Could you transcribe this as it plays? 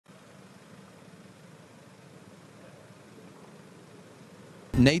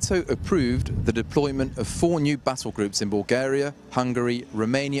NATO approved the deployment of 4 new battle groups in Bulgaria, Hungary,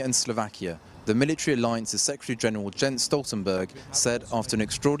 Romania and Slovakia, the military alliance's Secretary-General Jens Stoltenberg said after an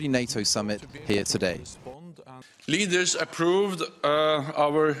extraordinary NATO summit here today. Leaders approved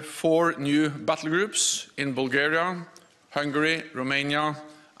our 4 new battle groups in Bulgaria, Hungary, Romania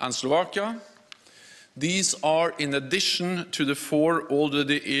and Slovakia. These are in addition to the 4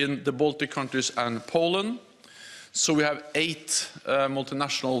 already in the Baltic countries and Poland. So we have 8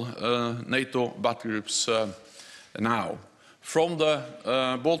 multinational NATO battle groups now, from the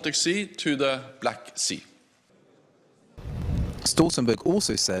Baltic Sea to the Black Sea. Stoltenberg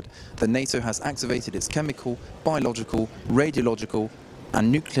also said that NATO has activated its chemical, biological, radiological and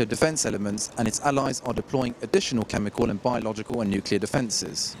nuclear defense elements, and its allies are deploying additional chemical and biological and nuclear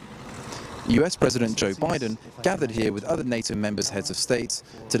defenses. US President Joe Biden gathered here with other NATO members' heads of state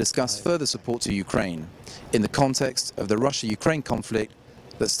to discuss further support to Ukraine in the context of the Russia-Ukraine conflict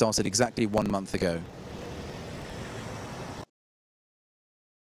that started exactly 1 month ago.